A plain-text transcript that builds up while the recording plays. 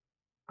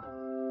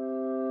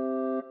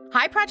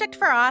Hi, Project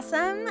for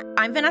Awesome.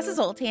 I'm Vanessa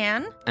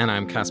Zoltan. And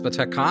I'm Casper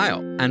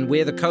Kuile. And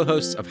we're the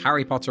co-hosts of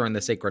Harry Potter and the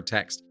Sacred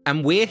Text.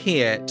 And we're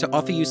here to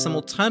offer you some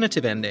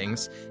alternative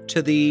endings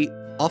to the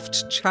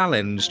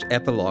oft-challenged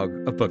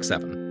epilogue of Book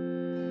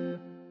 7.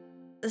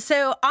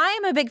 So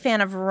I'm a big fan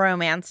of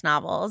romance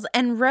novels,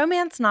 and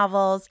romance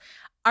novels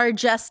are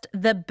just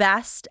the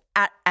best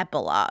at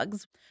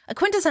epilogues. A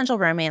quintessential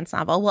romance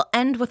novel will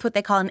end with what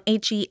they call an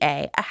HEA,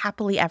 a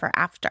happily ever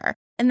after.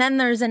 And then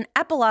there's an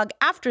epilogue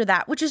after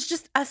that, which is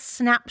just a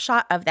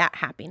snapshot of that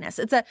happiness.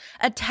 It's a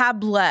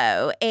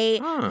tableau, a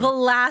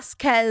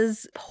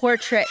Velázquez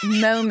portrait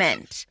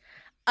moment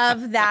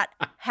of that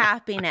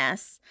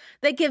happiness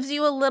that gives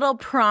you a little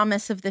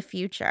promise of the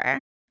future.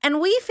 And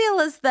we feel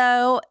as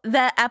though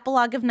the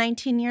epilogue of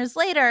 19 years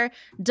later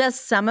does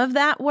some of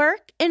that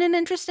work in an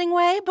interesting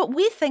way, but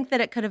we think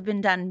that it could have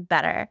been done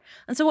better.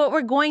 And so what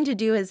we're going to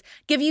do is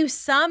give you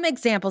some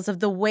examples of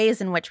the ways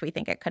in which we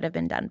think it could have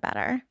been done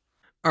better.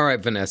 All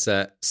right,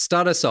 Vanessa,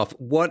 start us off.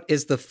 What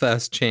is the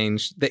first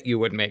change that you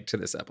would make to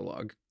this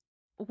epilogue?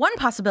 One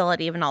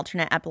possibility of an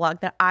alternate epilogue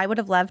that I would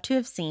have loved to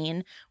have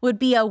seen would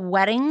be a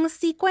wedding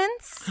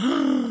sequence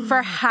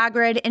for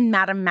Hagrid and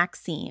Madame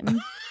Maxime.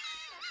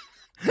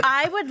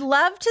 I would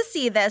love to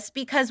see this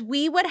because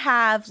we would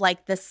have,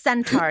 like, the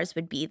centaurs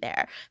would be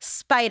there,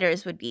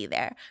 spiders would be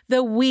there,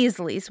 the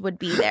Weasleys would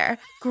be there,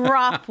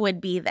 Grop would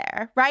be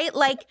there, right?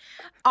 Like,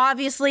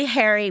 obviously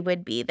Harry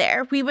would be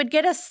there. We would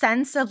get a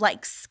sense of,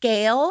 like,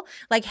 scale.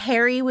 Like,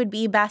 Harry would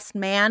be best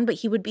man, but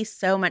he would be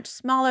so much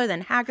smaller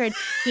than Hagrid.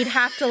 He'd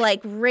have to,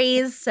 like,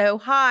 raise so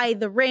high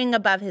the ring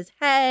above his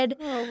head.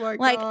 Oh, my God.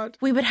 Like,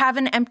 we would have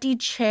an empty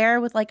chair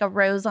with, like, a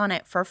rose on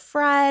it for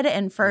Fred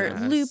and for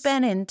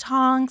Lupin and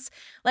Tonks.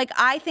 Like,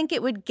 I think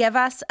it would give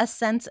us a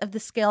sense of the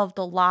scale of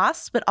the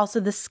loss, but also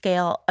the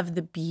scale of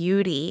the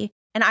beauty.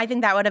 And I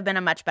think that would have been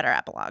a much better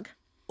epilogue.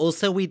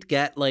 Also, we'd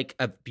get, like,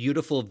 a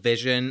beautiful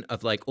vision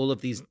of, like, all of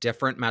these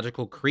different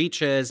magical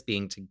creatures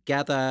being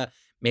together.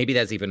 Maybe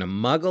there's even a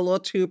muggle or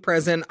two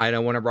present. I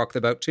don't want to rock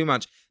the boat too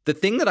much. The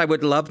thing that I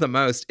would love the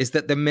most is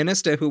that the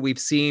minister who we've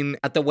seen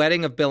at the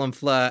wedding of Bill and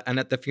Fleur and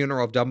at the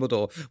funeral of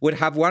Dumbledore would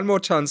have one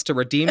more chance to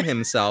redeem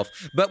himself,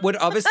 but would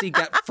obviously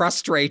get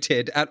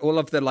frustrated at all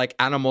of the, like,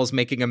 animals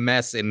making a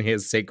mess in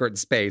his sacred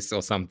space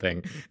or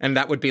something. And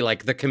that would be,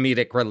 like, the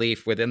comedic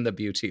relief within the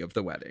beauty of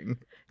the wedding.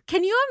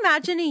 Can you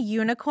imagine a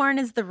unicorn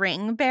as the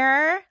ring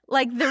bearer?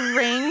 Like, the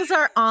rings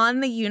are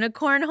on the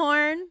unicorn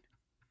horn?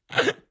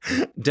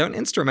 Don't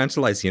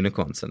instrumentalize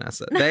unicorns,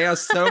 Vanessa. They are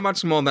so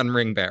much more than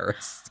ring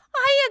bearers.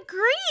 I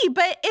agree,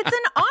 but it's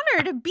an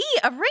honor to be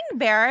a ring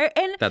bearer.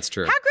 And that's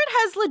true. Hagrid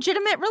has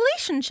legitimate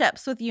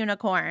relationships with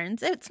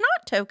unicorns. It's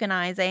not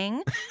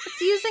tokenizing.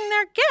 It's using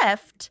their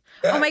gift.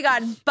 Oh my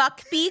God,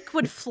 Buckbeak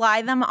would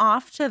fly them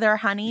off to their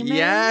honeymoon.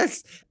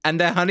 Yes, and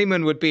their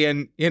honeymoon would be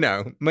in,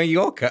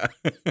 Mallorca.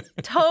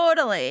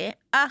 Totally.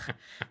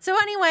 So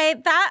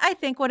anyway, that I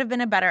think would have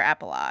been a better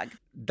epilogue.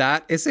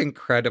 That is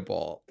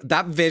incredible.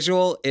 That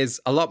visual is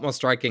a lot more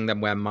striking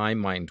than where my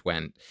mind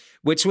went,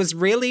 which was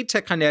really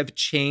to kind of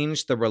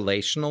change the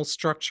relational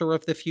structure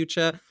of the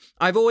future.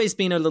 I've always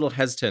been a little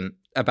hesitant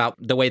about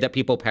the way that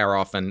people pair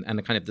off and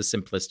kind of the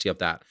simplicity of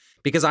that.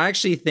 Because I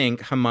actually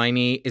think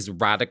Hermione is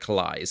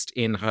radicalized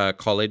in her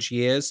college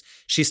years.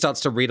 She starts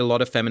to read a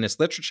lot of feminist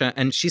literature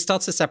and she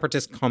starts a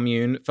separatist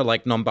commune for,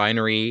 like,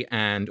 non-binary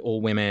and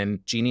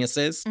all-women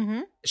geniuses.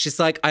 Mm-hmm. She's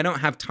like, I don't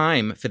have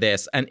time for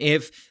this. And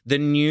if the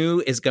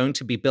new is going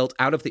to be built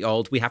out of the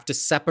old, we have to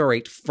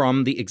separate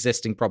from the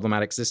existing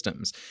problematic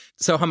systems.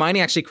 So Hermione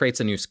actually creates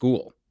a new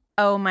school.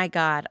 Oh my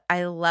God,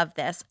 I love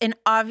this. And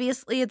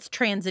obviously it's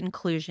trans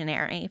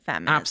inclusionary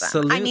feminism.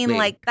 Absolutely. I mean,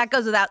 like, that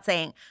goes without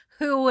saying.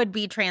 Who would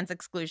be trans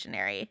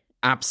exclusionary?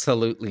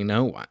 Absolutely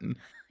no one.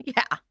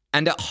 Yeah.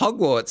 And at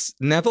Hogwarts,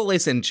 Neville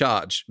is in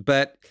charge,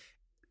 but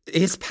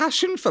his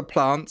passion for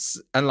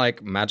plants and,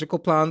 like, magical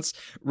plants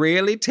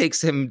really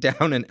takes him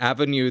down an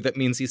avenue that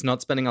means he's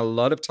not spending a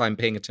lot of time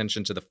paying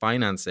attention to the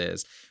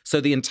finances. So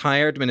the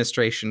entire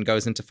administration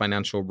goes into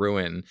financial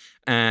ruin.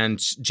 And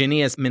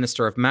Ginny, as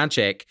Minister of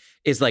Magic,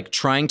 is, like,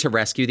 trying to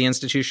rescue the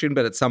institution.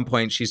 But at some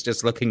point, she's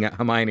just looking at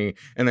Hermione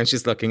and then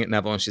she's looking at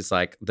Neville and she's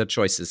like, the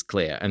choice is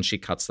clear. And she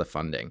cuts the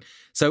funding.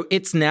 So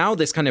it's now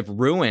this kind of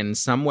ruin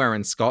somewhere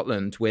in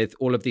Scotland with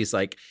all of these,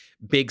 like,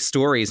 big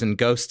stories and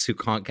ghosts who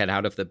can't get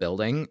out of the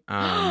building.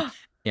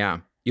 Yeah.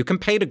 You can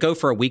pay to go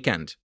for a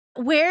weekend.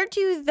 Where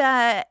do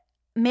the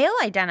male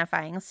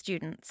identifying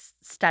students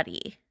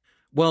study?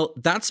 Well,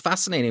 that's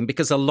fascinating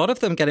because a lot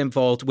of them get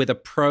involved with a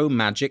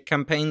pro-magic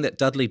campaign that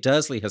Dudley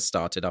Dursley has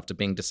started after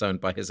being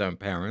disowned by his own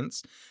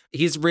parents.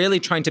 He's really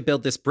trying to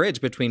build this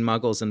bridge between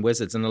muggles and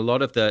wizards, and a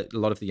lot of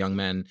the young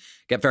men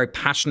get very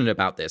passionate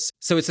about this.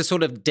 So it's a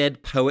sort of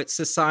Dead Poets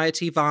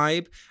Society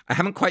vibe. I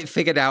haven't quite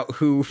figured out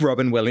who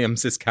Robin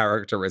Williams'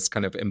 character is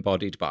kind of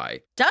embodied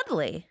by.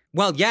 Dudley.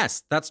 Well,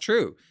 yes, that's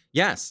true.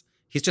 Yes.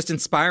 He's just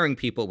inspiring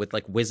people with,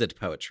 like, wizard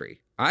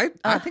poetry. I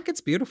think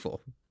it's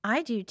beautiful.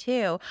 I do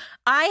too.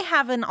 I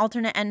have an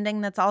alternate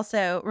ending that's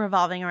also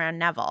revolving around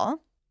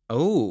Neville.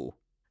 Oh.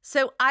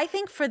 So I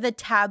think for the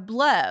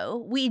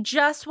tableau, we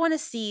just want to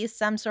see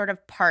some sort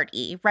of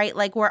party, right?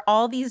 Like where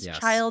all these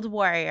child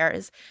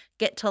warriors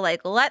get to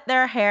like let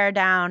their hair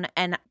down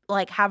and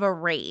like have a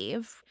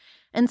rave.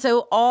 And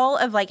so all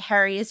of like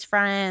Harry's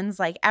friends,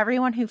 like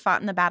everyone who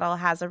fought in the battle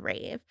has a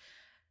rave.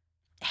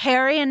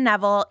 Harry and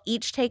Neville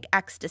each take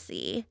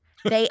ecstasy.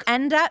 They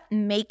end up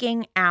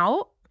making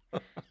out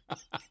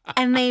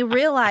and they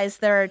realize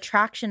their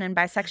attraction and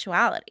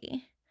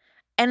bisexuality.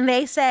 And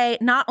they say,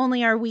 not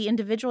only are we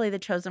individually the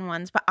chosen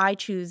ones, but I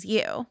choose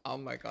you. Oh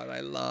my God, I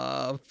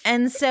love.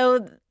 And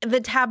so the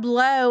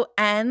tableau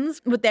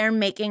ends with their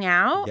making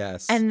out.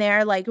 Yes. And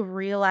they're like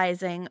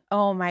realizing,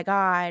 oh my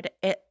God,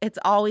 it's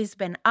always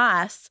been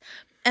us.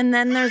 And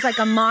then there's like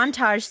a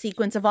montage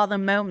sequence of all the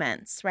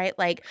moments, right?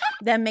 Like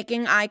them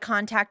making eye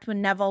contact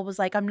when Neville was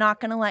like, I'm not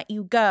going to let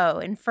you go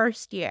in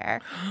first year.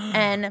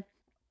 And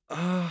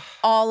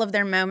all of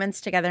their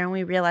moments together, and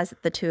we realize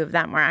that the two of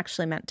them were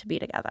actually meant to be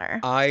together.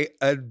 I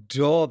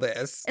adore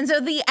this. And so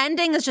the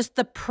ending is just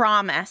the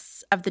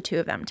promise of the two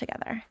of them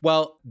together.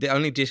 Well, the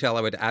only detail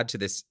I would add to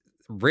this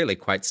really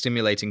quite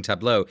stimulating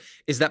tableau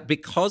is that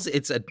because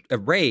it's a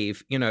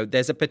rave, you know,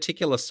 there's a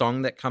particular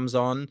song that comes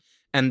on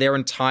and their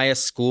entire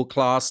school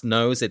class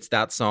knows it's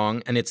that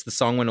song, and it's the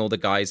song when all the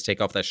guys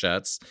take off their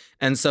shirts.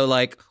 And so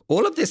like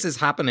all of this is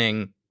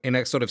happening in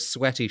a sort of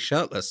sweaty,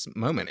 shirtless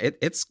moment.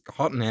 It's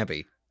hot and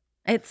heavy.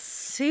 It's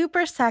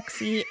super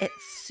sexy.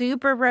 It's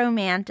super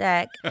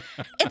romantic.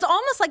 It's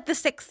almost like the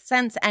Sixth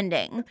Sense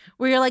ending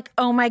where you're like,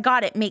 oh my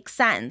God, it makes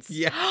sense.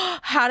 Yeah.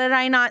 How did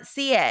I not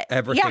see it?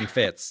 Everything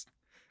fits.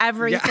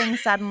 Everything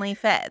suddenly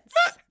fits.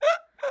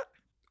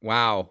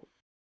 Wow.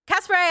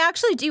 Casper, I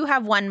actually do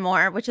have one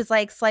more, which is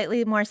like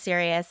slightly more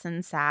serious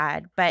and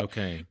sad. But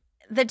okay.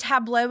 The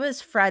tableau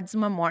is Fred's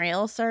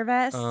memorial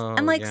service.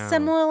 And like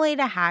similarly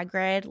to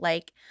Hagrid,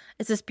 like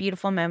it's this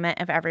beautiful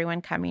moment of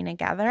everyone coming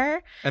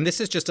together. And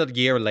this is just a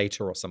year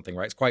later or something,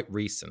 right? It's quite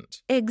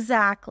recent.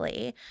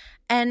 Exactly.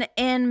 And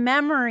in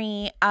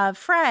memory of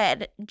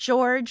Fred,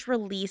 George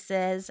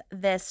releases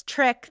this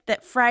trick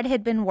that Fred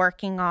had been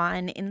working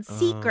on in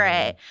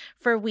secret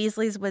for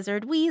Weasley's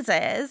Wizard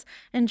Wheezes.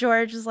 And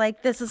George is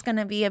like, this is going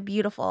to be a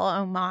beautiful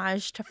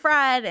homage to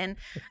Fred. And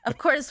of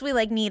course, we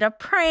like need a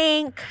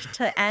prank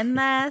to end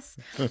this.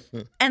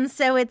 And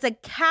so it's a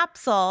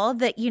capsule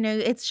that, you know,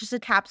 it's just a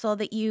capsule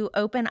that you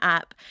open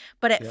up,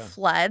 but it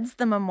floods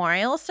the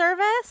memorial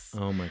service.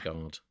 Oh my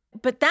God.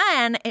 But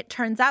then it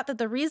turns out that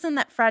the reason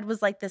that Fred was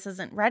like, this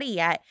isn't ready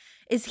yet,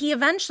 is he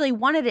eventually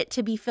wanted it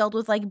to be filled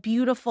with like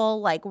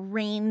beautiful, like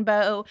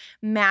rainbow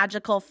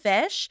magical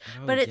fish,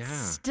 but it's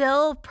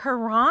still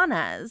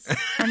piranhas.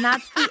 And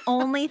that's the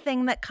only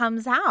thing that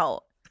comes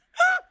out.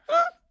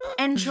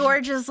 And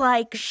George is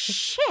like,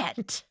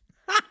 shit.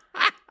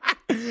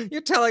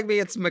 You're telling me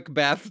it's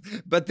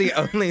Macbeth, but the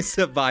only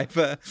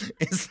survivor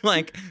is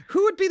like,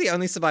 who would be the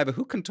only survivor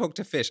who can talk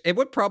to fish? It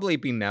would probably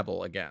be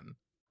Neville again.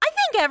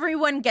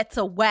 Everyone gets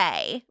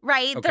away,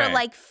 right? Okay. They're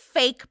like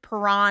fake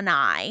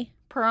piranhas.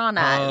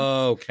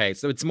 Oh, okay.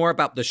 So it's more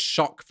about the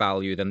shock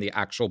value than the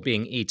actual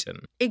being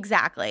eaten.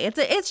 Exactly.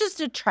 It's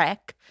just a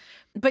trick.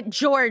 But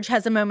George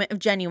has a moment of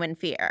genuine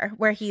fear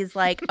where he's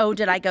like, oh,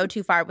 did I go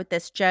too far with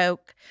this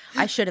joke?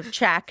 I should have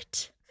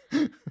checked.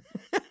 So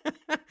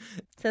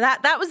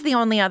that was the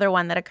only other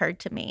one that occurred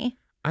to me.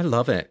 I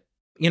love it.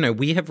 You know,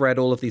 we have read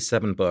all of these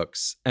 7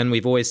 books, and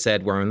we've always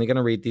said we're only going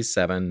to read these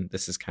 7.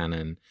 This is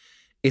canon.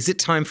 Is it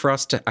time for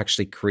us to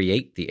actually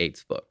create the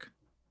 8th book?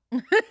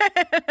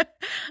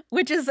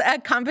 Which is a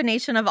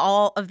combination of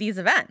all of these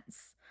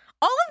events.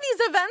 All of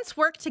these events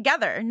work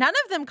together. None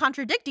of them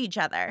contradict each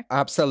other.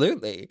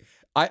 Absolutely.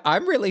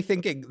 I'm really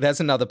thinking there's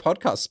another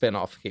podcast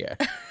spinoff here.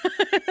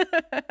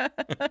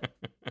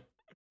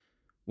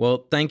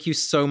 Well, thank you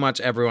so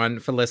much, everyone,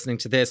 for listening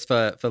to this,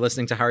 for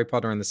listening to Harry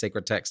Potter and the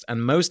Sacred Text,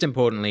 and most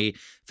importantly,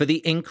 for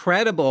the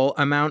incredible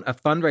amount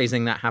of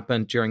fundraising that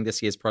happened during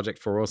this year's Project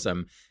for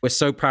Awesome. We're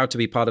so proud to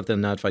be part of the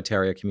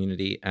Nerdfighteria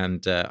community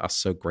and are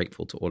so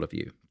grateful to all of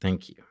you.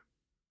 Thank you.